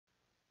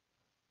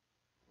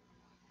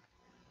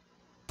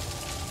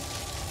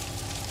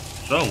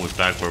So we're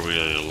back where we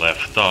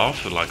left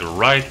off, like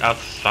right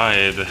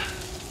outside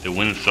the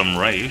Winsome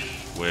Race,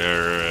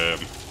 where,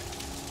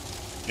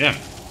 yeah,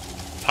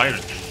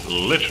 pirates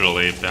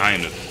literally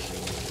behind us.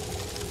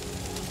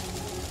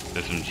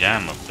 There's some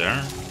jam up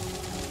there.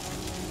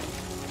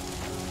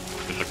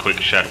 Just a quick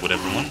chat with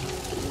everyone.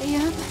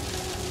 Liam,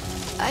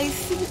 I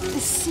think the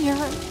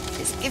serum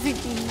is giving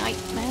me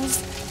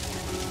nightmares.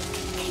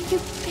 Can you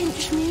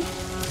pinch me?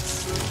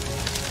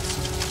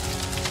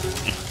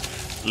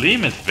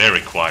 Liam is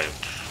very quiet.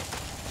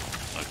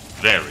 Like,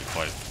 very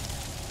quiet.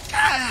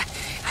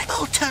 I'm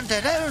all turned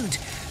around.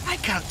 I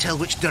can't tell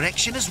which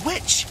direction is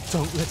which.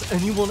 Don't let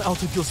anyone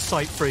out of your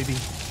sight, Frabie.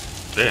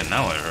 There,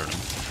 now I heard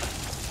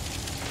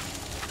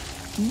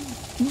him.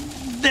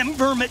 Them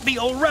vermin be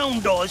all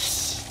round us.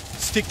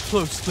 Stick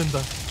close,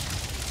 Limber.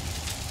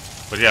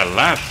 But yeah,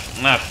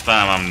 last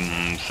time,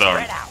 I'm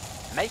sorry. Spread out,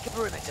 make a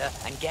perimeter,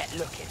 and get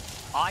looking.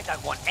 I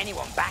don't want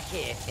anyone back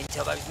here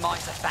until those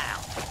mice are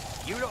found.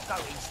 You lot go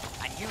east,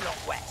 and you lot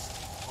west.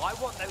 I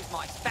want those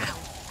mice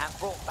found and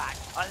brought back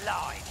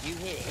alive. You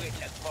hear? We'll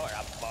look for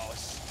them,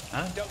 boss.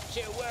 Huh? Don't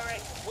you worry,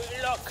 we'll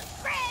look.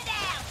 Spread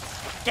out!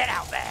 Get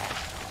out there!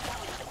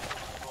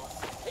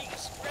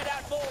 Please, spread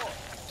out more.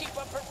 Keep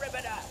a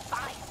perimeter.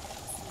 Fine.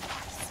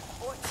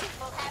 Or Chief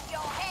will have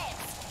your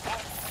heads,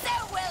 and so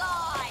will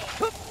I!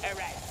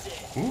 That's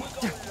it. We'll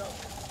go look.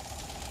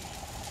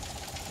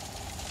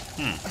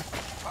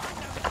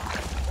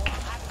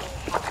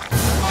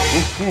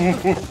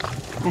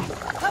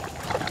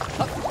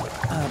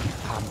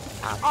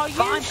 Are you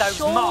Find those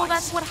sure mice.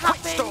 that's what Quit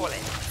happened?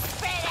 stalling.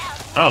 Spread out!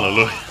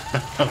 Hallelujah.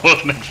 I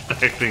wasn't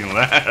expecting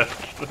that.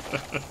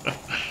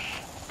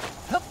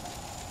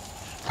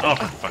 Oh,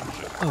 for fuck's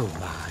sake. Oh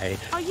my.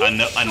 Are you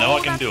I know I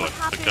can sure do that's it.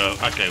 what Because,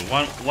 happened? okay,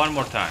 one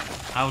more time.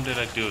 How did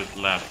I do it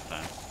last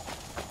time?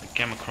 I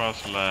came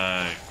across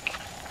like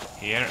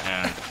here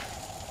and...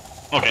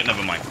 Okay,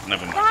 never mind.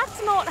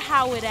 That's not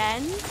how it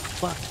ends.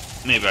 What?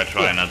 Maybe I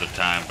try another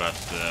time, but...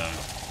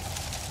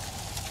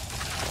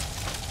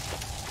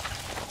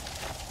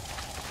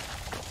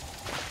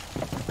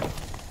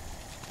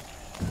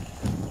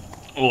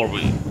 Or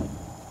we...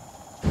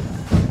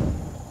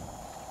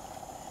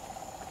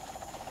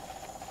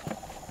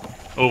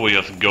 Or we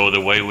just go the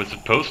way we're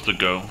supposed to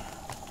go.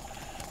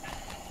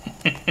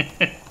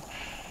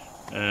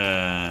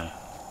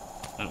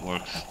 That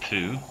works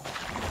too.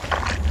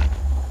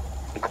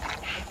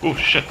 Oh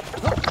shit!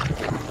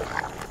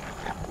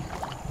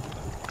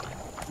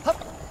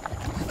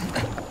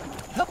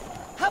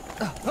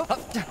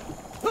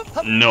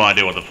 No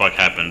idea what the fuck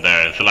happened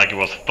there. It's like it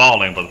was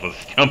falling but it was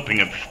jumping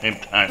at the same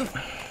time.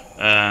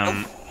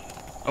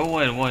 Oh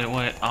wait.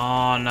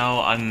 Oh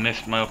no, I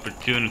missed my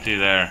opportunity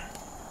there.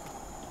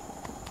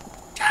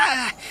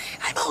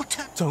 I'm all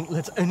turned. Don't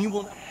let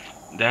anyone...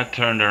 That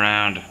turned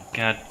around.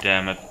 God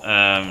damn it.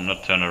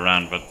 Not turned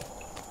around, but...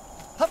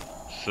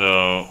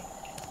 So...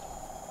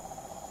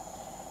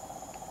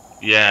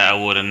 Yeah, I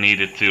would have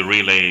needed to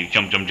really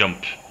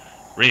jump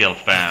real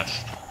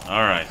fast.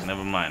 Alright,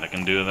 never mind. I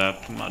can do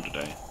that some other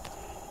day.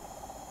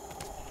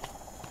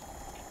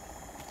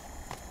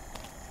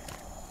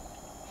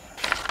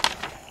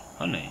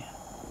 Honey.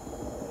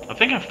 I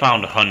think I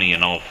found honey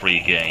in all 3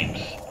 games.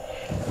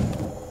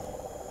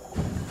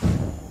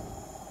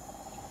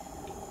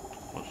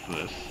 What's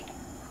this?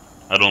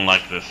 I don't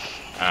like this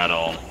at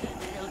all. The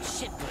old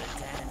ship burned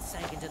down and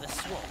sank into the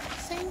swamp.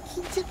 Sank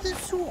into the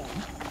swamp?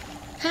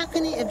 How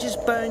can it have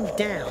just burned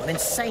down and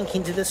sank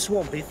into the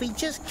swamp if we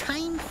just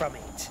came from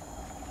it?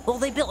 Well,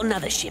 they built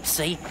another ship,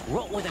 see?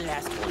 Right where the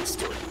last one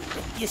stood.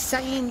 You're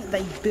saying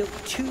they built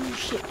 2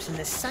 ships in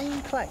the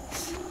same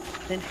place?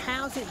 Then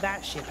how's it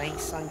that ship ain't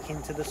sunk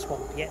into the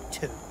swamp yet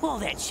too? Well,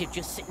 that ship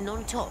just sitting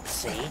on top,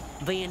 see?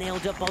 Being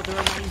held up by the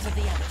remains of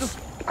the other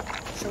ship.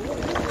 So what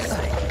you're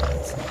saying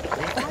is,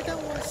 if I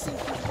don't want to sink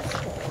into the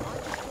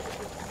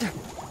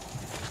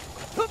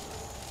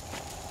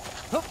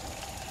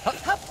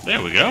swamp,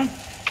 There we go.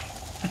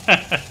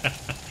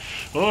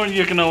 Or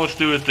you can always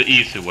do it the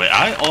easy way.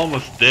 I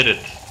almost did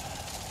it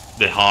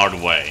the hard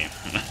way.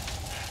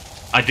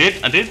 I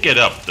did get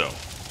up though.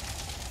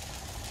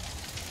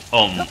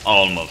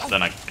 Almost.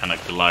 Then I kind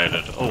of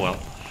collided. Oh well.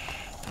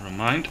 Never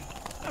mind.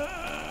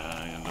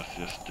 Let's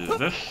just do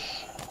this.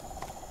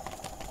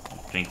 I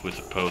think we're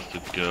supposed to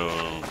go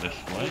this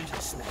way.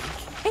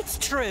 It's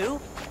true.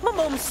 My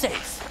mum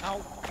says.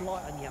 oh,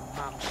 blight on your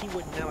mum. She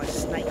wouldn't know a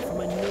snake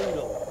from a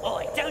noodle.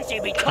 Oi, don't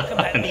you be talking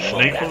about me mum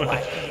Snake that woman.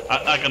 way.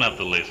 I'm gonna have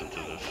to listen to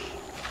this.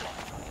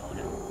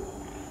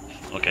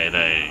 Okay,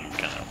 they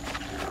kind of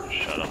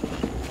shut up.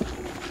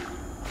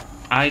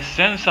 I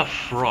sense a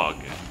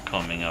frog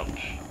coming up.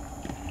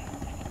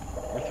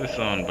 What's this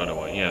on, by the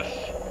way? Yes.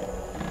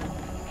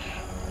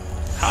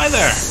 Hi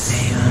there!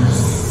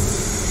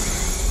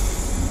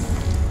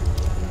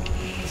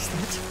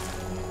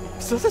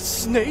 Is that a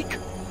snake?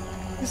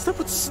 Is that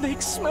what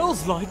snake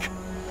smells like?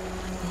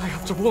 I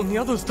have to warn the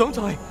others, don't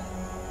I?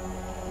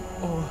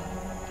 Or...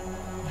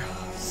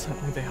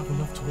 certainly they have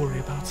enough to worry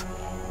about.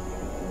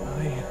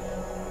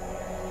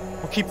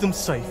 I'll keep them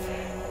safe.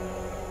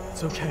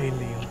 It's okay,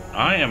 Liam.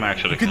 I am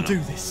actually You can gonna... do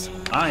this.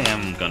 I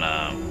am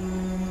gonna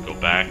go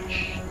back.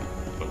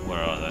 But where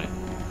are they?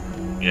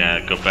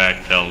 Yeah, go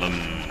back, tell them...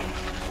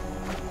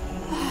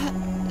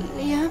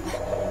 Liam?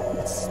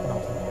 It's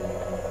nothing.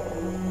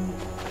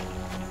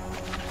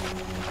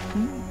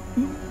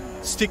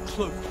 Stick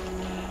close.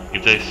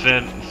 If they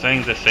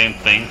saying the same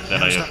things, then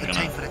Now's I not just the gonna...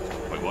 time for it.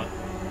 Wait, what?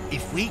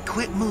 If we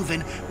quit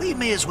moving, we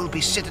may as well be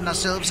sitting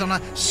ourselves on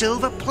a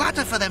silver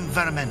platter for them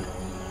vermin.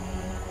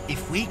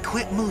 If we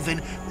quit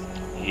moving...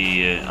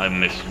 I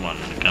missed one,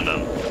 kind of.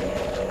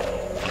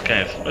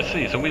 Okay, so let's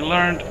see. So we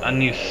learned a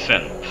new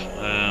scent.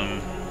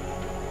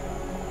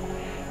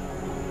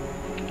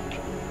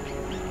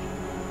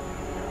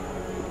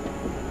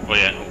 Oh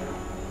yeah.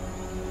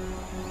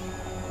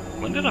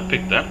 When did I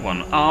pick that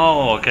one?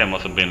 Oh, okay,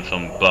 must have been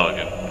some bug.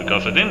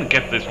 Because I didn't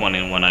get this one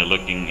in when I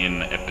looking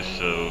in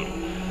episode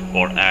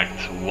or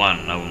act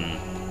 1.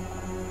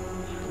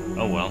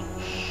 Oh well.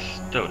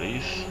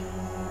 Studies.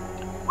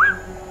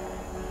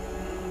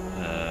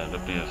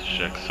 Let me just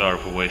check. Sorry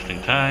for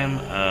wasting time.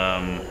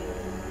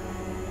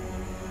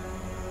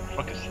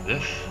 Fuck is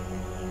this?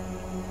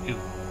 Ew.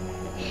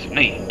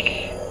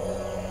 Snake.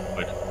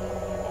 Wait.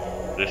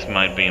 This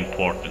might be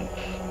important.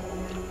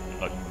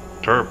 Like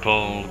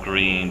purple,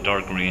 green,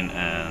 dark green,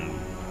 and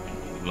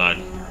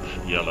light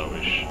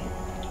yellowish.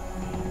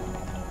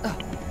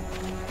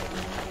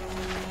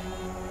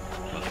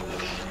 What's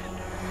this?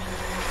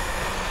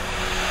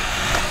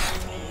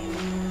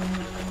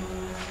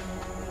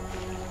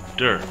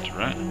 Dirt,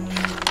 right?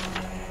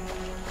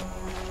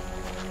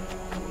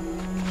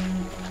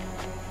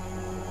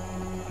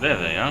 There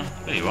they are.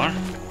 There you are.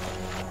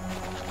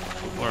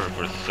 Wait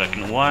for a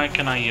second. Why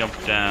can I jump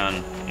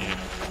down here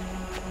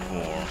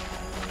for?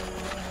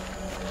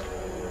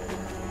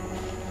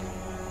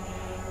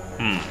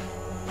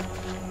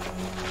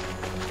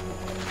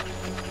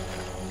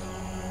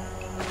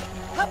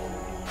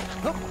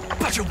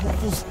 Badger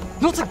waffles!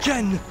 Not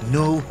again!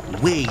 No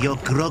way your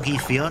groggy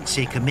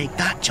fiancé can make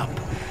that jump.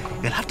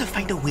 You'll have to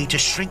find a way to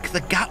shrink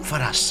the gap for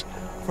us.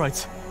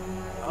 Right.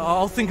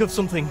 I'll think of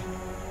something.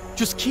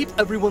 Just keep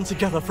everyone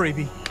together,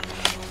 Fraby.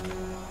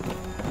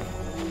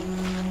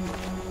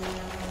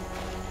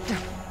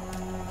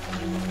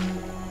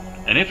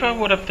 And if I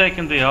would have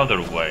taken the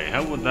other way,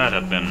 how would that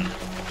have been?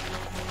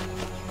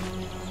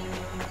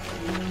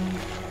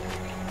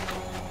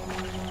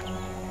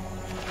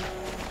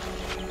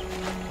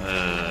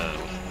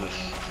 What's this?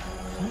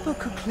 Father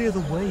could clear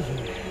the way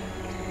here.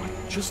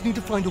 I just need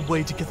to find a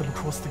way to get them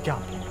across the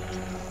gap.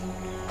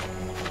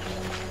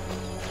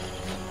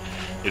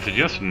 Is it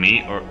just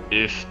me, or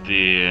is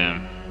the...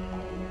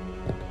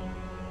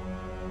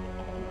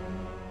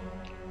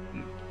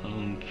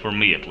 for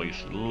me at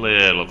least, a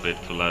little bit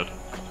too loud.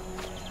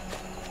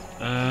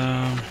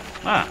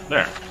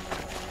 There.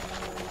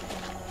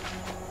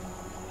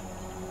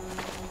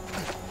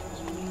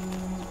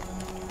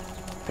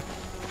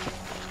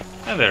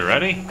 And they're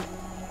ready.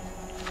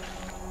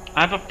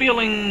 I have a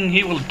feeling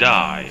he will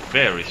die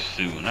very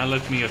soon. Now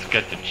let me just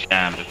get the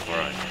jam before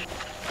I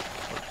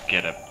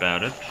forget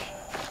about it.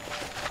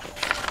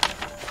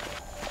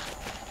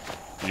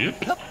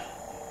 Yep.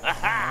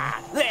 Aha!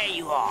 There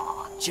you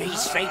are.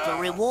 G-Street will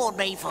reward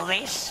me for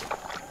this.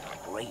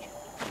 Great.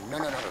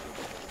 No.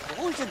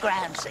 What's the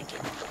ground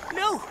sinking?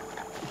 No!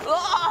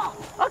 Oh!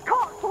 I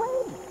can't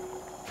swim!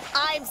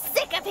 I'm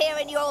sick of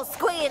hearing you all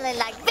squealing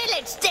like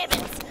village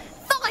demons.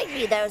 Find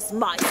me those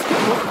mice.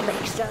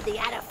 Make sure the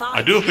other five.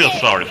 I do feel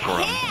sorry for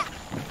him. Here.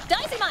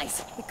 Daisy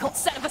mice! We caught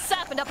scent of a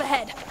serpent up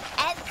ahead.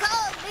 And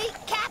call me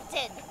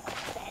Captain.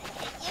 Better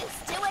get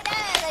used to it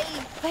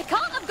early. They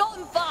can't have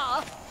gotten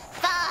far.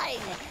 Fine.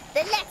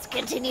 Then let's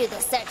continue the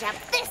search up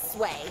this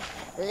way.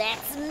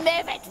 Let's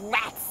move it,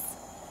 rats.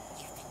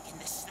 You thinking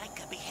the snake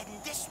could be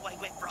heading this way,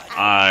 Whitbright?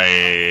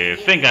 I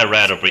think I'd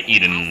rather be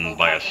eaten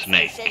by a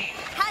snake.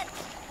 Hunt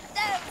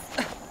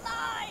those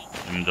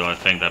mice. Even though I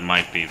think that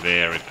might be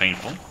very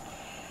painful.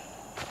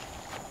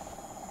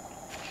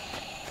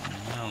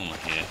 Smell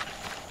here.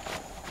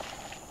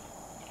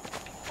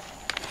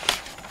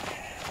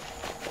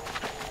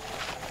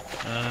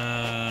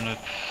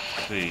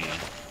 Let's see.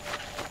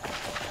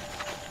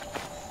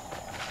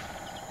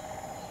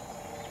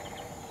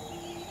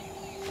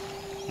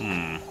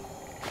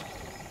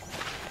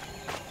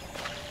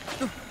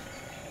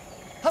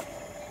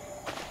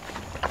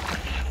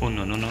 Oh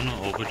no,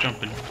 over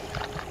jumping.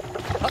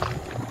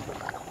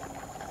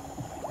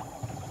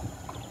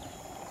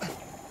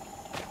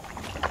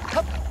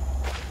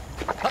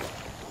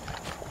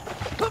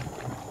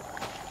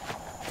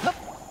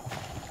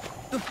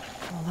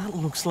 Well, that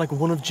looks like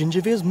one of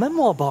Gingervere's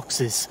memoir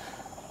boxes.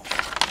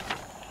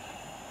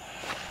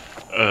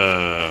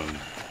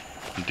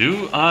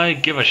 Do I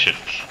give a shit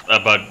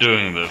about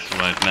doing this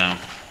right now?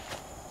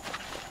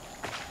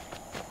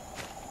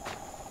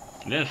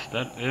 Yes,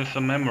 that is a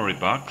memory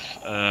box,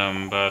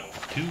 but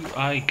do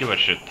I give a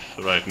shit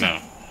right now?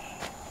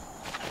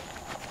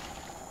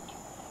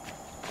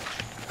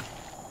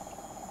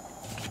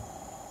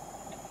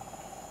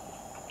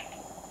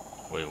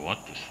 Wait, what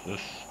is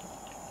this?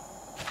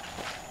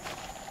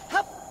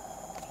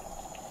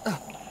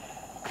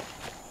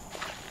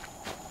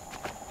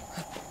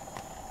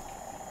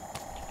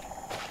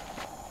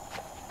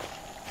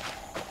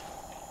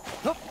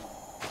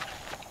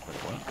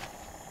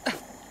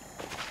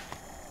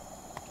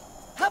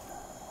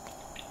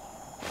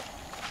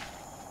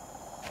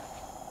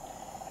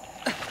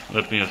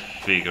 Let me just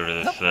figure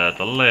this out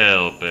a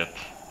little bit.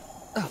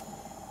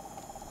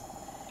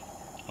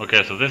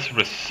 Okay, so this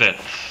resets.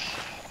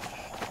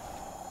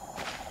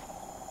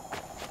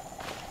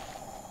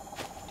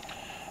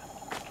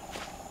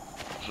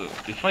 So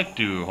if I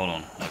do, hold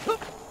on,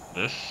 like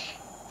this.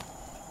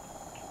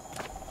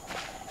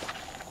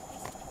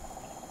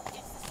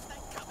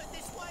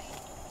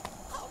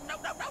 Oh, no,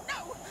 no, no,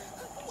 no!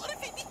 What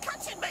if it be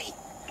catching me?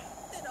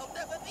 Then I'll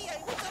never be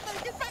able to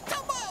make it back to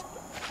Mum!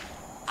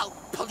 Oh,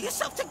 pull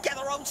yourself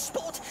together, old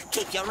sport!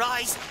 Keep your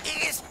eyes,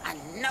 ears, and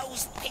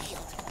nose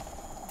peeled!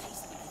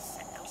 Tastily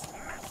said those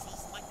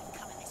mousies might be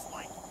coming this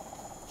way.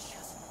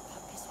 Just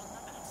focus on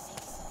the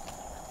mousies.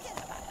 Forget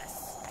about the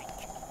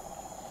snake.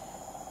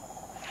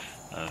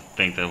 I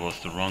think that was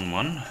the wrong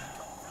one.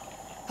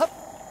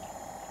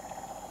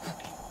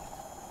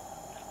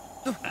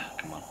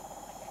 Come on.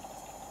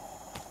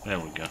 There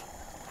we go.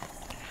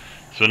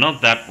 So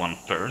not that one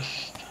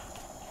first.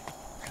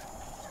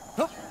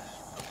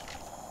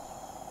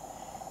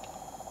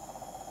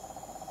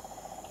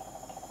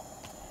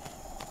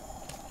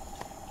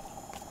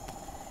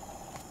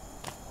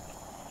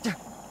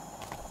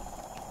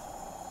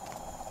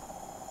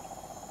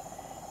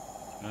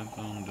 That's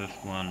on this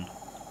one.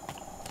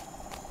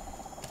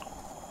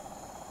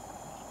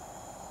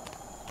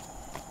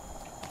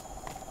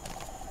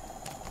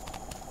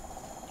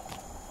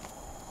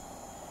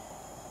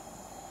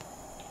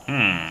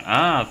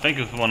 I think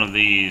it's one of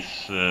these.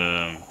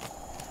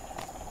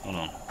 Hold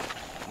on.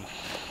 Let's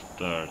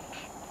start.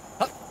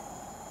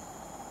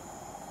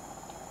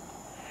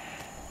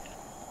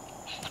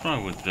 Let's try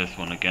with this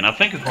one again. I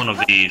think it's one of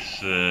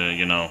these,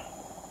 you know,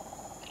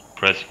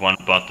 press one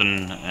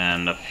button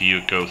and a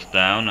few goes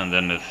down, and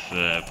then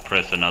it's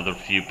press another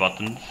few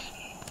buttons.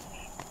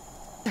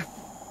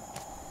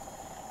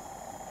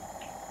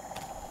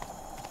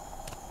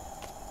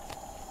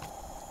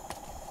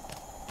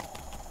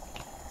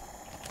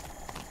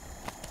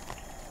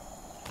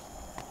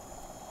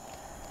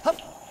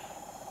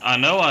 I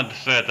know I'd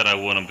said that I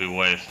wouldn't be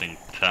wasting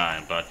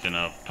time, but you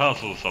know,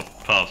 puzzles are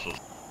puzzles.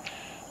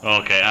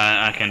 Okay,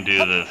 I can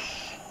do this.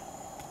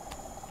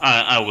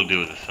 I will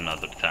do this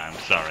another time,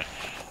 sorry.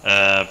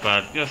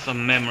 But just a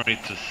memory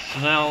to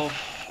self,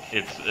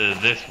 it's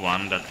this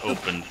one that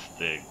opens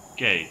the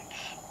gate.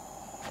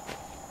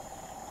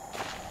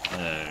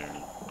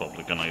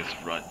 Probably gonna just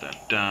write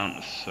that down,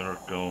 a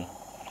circle,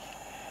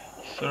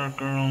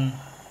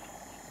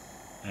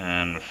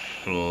 and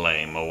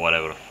flame, or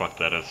whatever the fuck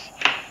that is.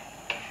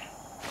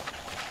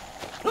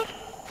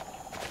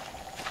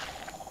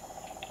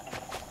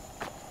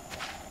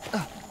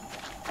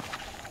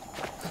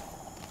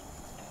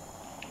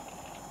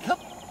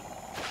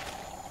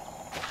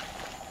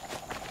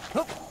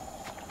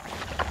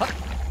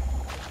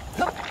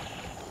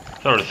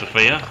 Sorry,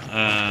 Sophia.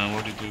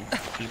 Where did you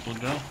people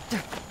go?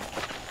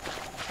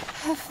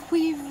 Have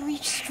we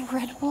reached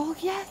Redwall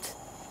yet?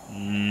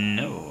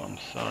 No, I'm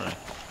sorry.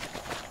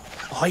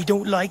 I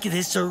don't like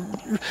this, sir.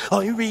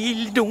 I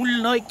really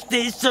don't like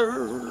this,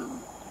 sir.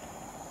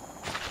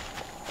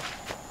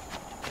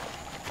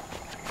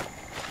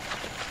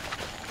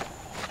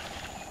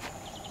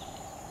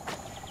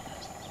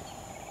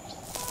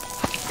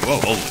 Whoa,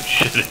 holy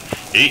shit.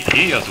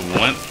 He just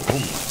went. Oh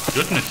my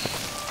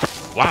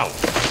goodness. Wow.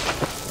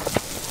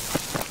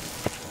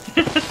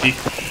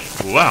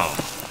 Wow.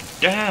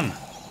 Damn.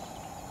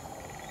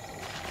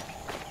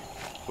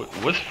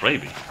 Where's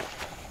Fraby?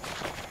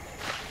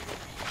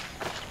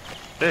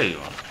 There you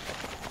are.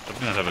 I'm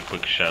gonna have a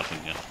quick shout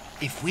again.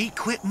 If we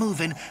quit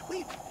moving,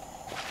 we...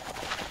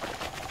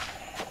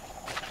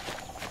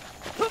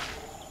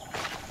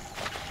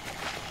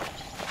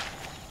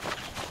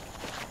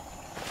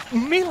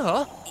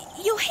 Mila?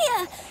 You're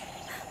here!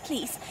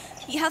 Please,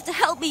 you have to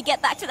help me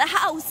get back to the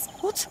house.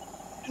 What?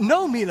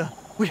 No, Mila.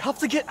 We have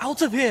to get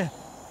out of here.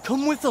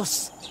 Come with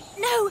us.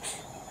 No,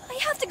 I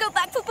have to go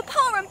back for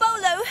Papa and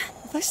Bolo.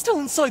 Are they still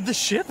inside the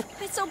ship?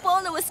 I saw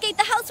Bolo escape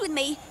the house with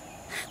me,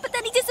 but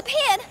then he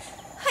disappeared.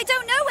 I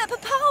don't know where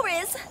Papa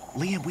is.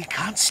 Liam, we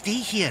can't stay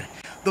here.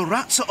 The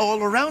rats are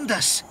all around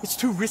us. It's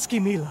too risky,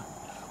 Mila.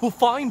 We'll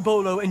find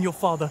Bolo and your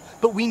father,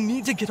 but we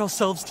need to get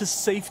ourselves to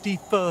safety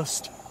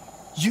first.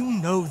 You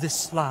know this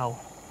slough.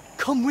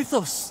 Come with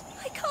us.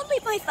 I can't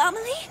leave my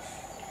family.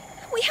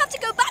 We have to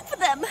go back for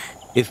them.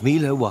 If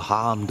Milo were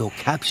harmed or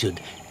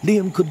captured,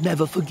 Liam could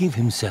never forgive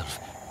himself.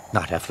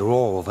 Not after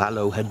all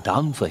Vallo had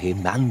done for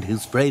him and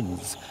his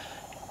friends.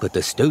 But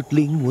the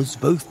Stoatling was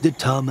both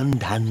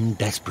determined and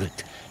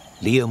desperate.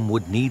 Liam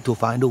would need to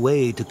find a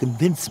way to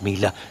convince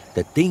Mila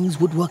that things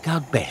would work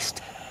out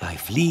best by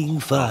fleeing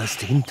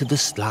first into the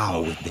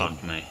slough with them.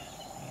 Fuck me.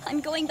 I'm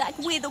going back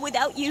with or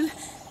without you.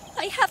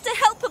 I have to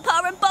help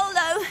Papa and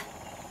Bolo.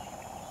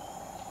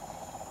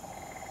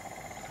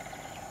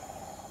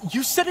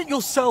 You said it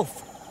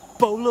yourself.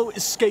 Bolo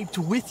escaped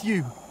with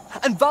you.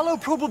 And Valo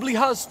probably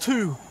has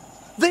too.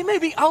 They may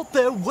be out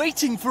there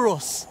waiting for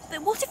us.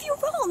 But what if you're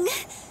wrong?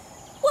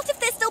 What if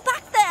they're still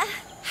back there?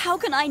 How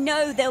can I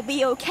know they'll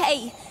be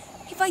okay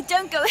if I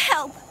don't go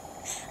help?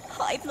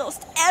 I've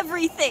lost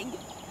everything.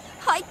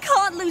 I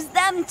can't lose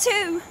them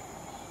too.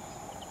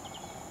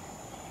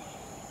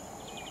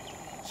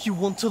 You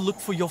want to look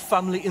for your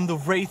family in the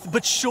Wraith,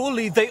 but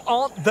surely they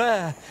aren't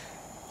there.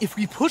 If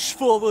we push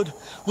forward,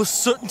 we're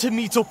certain to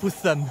meet up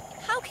with them.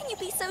 How can you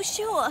be so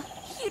sure?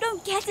 You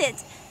don't get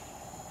it.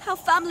 Our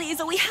family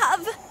is all we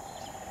have.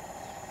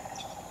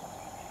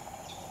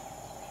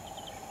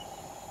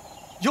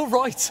 You're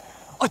right.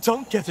 I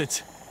don't get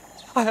it.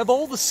 I have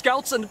all the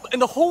scouts and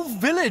the whole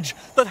village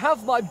that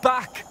have my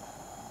back.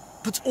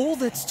 But all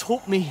that's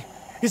taught me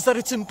is that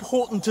it's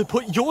important to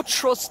put your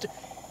trust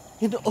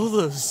in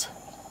others.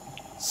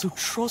 So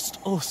trust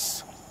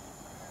us.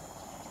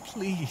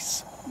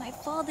 Please. My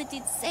father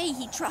did say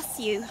he trusts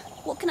you.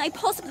 What can I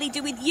possibly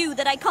do with you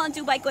that I can't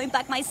do by going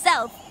back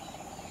myself?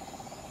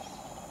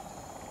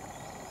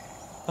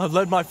 I've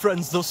led my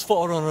friends thus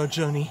far on our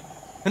journey,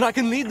 and I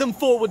can lead them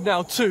forward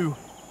now too.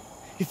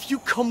 If you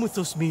come with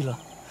us, Mila,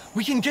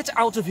 we can get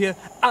out of here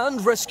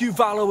and rescue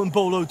Valo and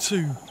Bolo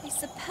too. I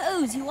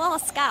suppose you are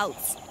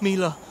scouts.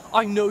 Mila,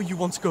 I know you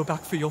want to go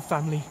back for your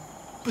family,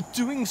 but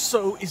doing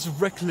so is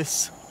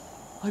reckless.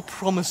 I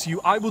promise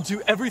you, I will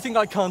do everything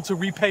I can to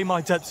repay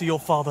my debt to your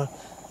father.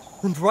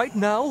 And right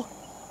now,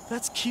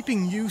 that's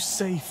keeping you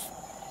safe.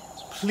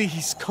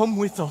 Please, come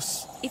with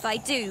us. If I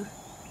do,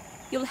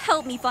 you'll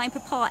help me find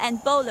Papa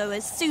and Bolo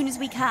as soon as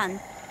we can,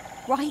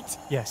 right?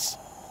 Yes,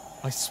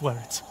 I swear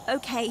it.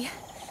 Okay.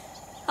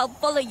 I'll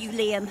follow you,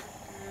 Liam.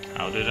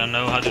 How did I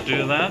know how to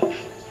do that?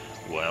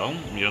 Well,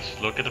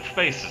 just look at the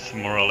faces,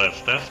 more or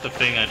less. That's the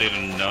thing I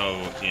didn't know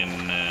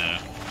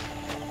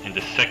in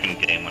the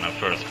second game when I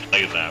first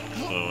played that.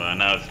 So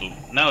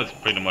now it's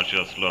pretty much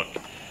just look.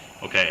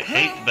 Okay,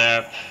 hate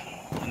that.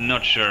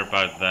 Not sure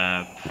about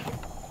that.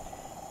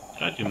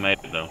 Glad you made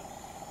it though.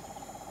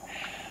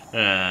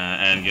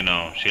 And you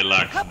know, she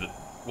likes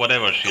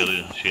whatever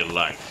she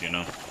likes, you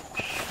know.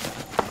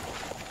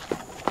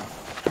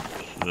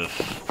 This.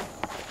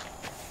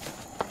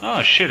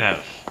 Oh, shit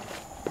house.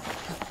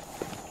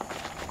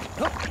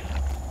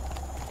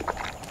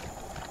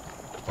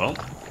 Well,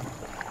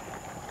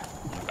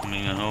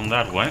 coming home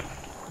that way.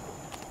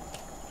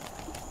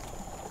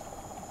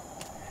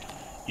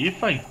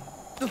 If I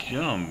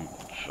jump,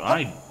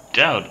 I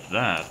doubt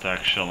that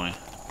actually.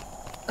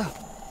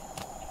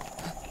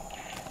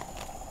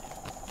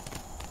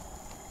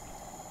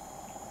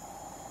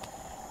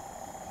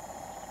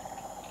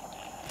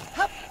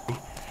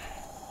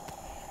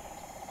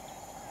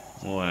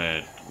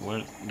 Wait,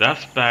 well,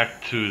 that's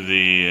back to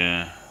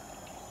the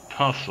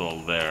puzzle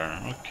there.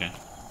 Okay.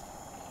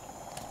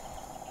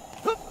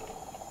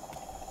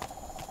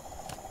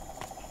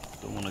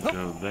 Don't want to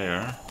go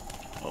there.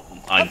 Well,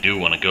 I do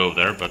want to go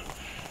there, but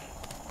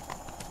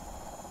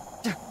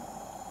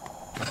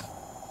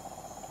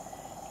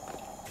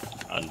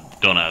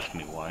don't ask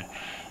me why.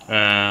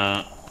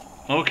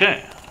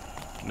 Okay,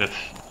 let's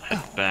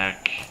head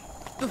back.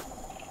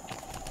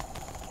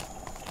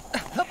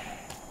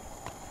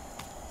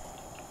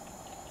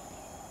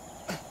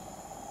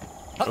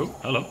 Oh,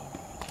 hello.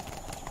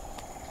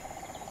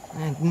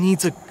 It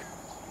needs a...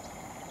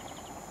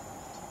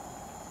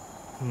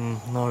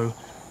 no.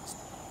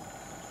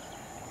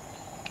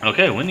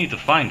 Okay, we need to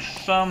find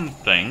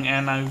something,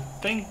 and I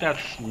think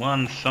that's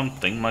one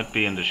something might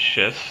be in the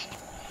chest.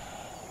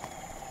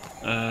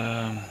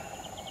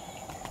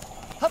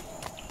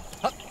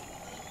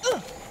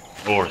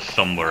 Or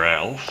somewhere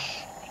else.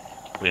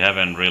 We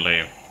haven't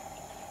really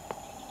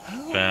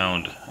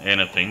found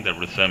anything that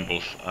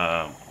resembles,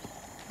 god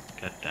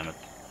damn it,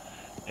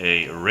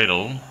 a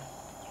riddle.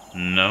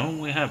 No,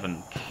 we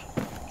haven't.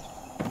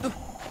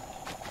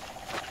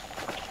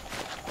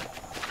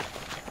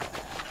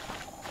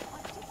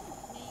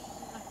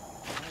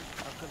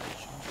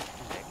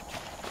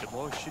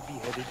 I should be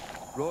headed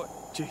right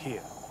to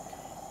here.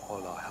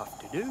 All I have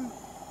to do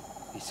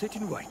is sit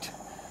and wait.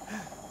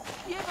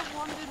 You ever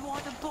wondered why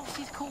the boss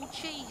is called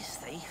Cheese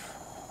Thief?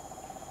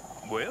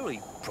 Well, he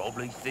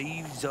probably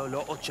thieves a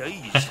lot of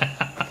cheese.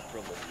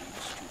 Probably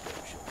stood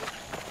up, shall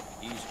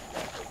we? He's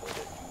like a lot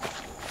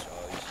unusual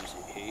size, is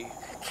it here?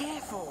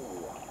 Careful!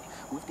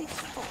 With this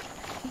fog,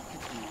 he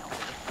could be out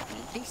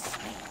there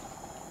listening.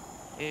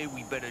 Here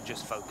we better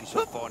just focus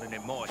on finding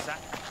them mice, huh?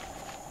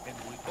 And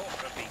we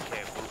gotta be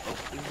careful of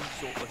any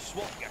sort of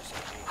swamp gas in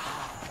here.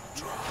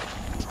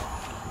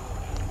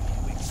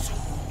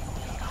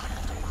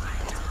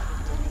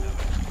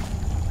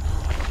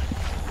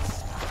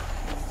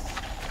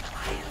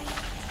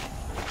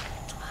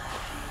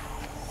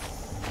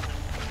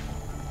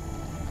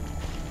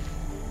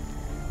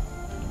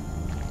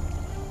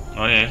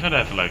 Oh yeah, isn't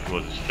that like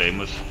what it's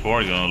famous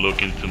for? You're gonna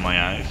look into my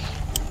eyes.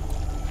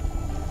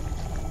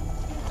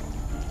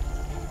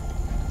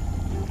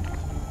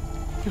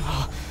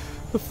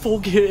 The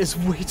fog here is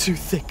way too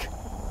thick.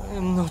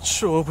 I'm not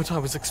sure what I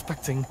was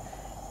expecting.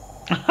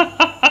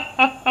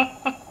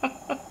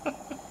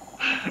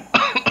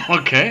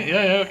 Okay,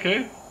 yeah,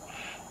 okay.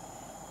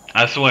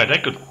 I swear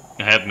that could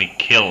have me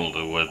killed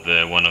with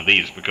one of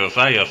these, because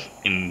I just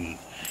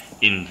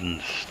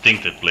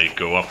instinctively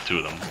go up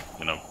to them,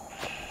 you know.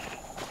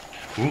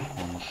 Ooh,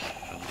 almost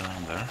fell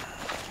down there.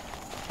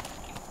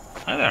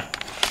 Hi there.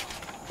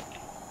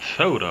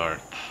 Toad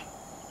art.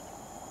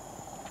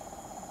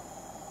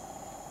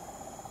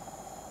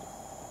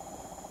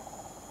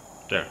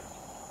 There.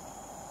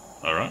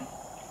 Alright.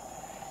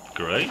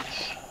 Great.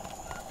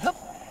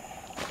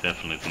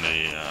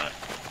 Definitely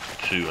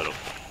 2 out of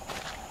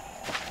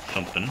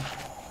something.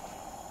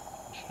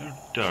 It's very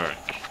dark.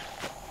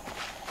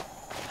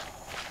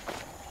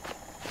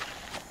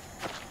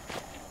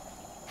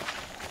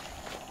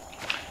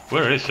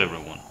 Where is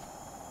everyone?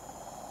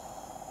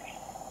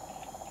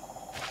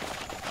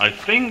 I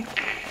think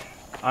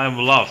I've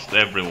lost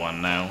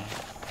everyone now.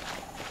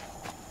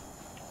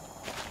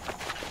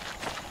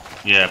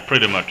 Yeah,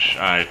 pretty much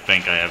I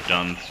think I have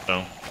done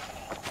so.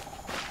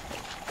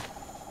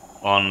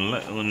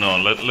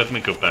 Let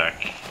me go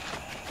back.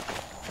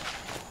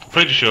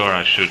 Pretty sure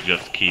I should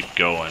just keep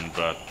going,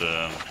 but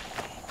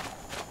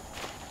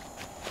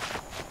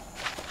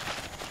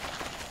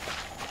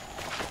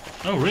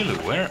oh really,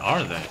 where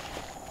are they?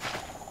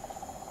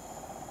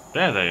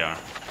 There they are.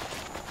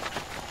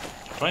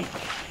 Fine.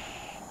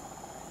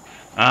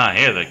 Ah,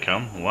 here they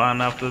come,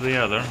 one after the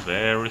other,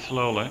 very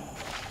slowly.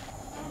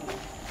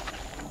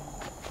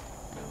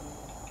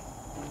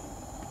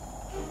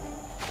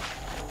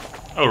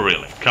 Oh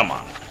really? Come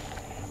on.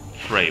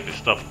 Fravy,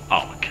 stop.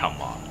 Oh, come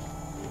on.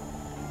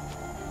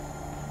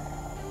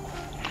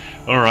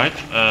 Alright,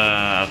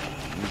 I'm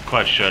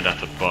quite sure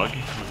that's a bug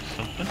of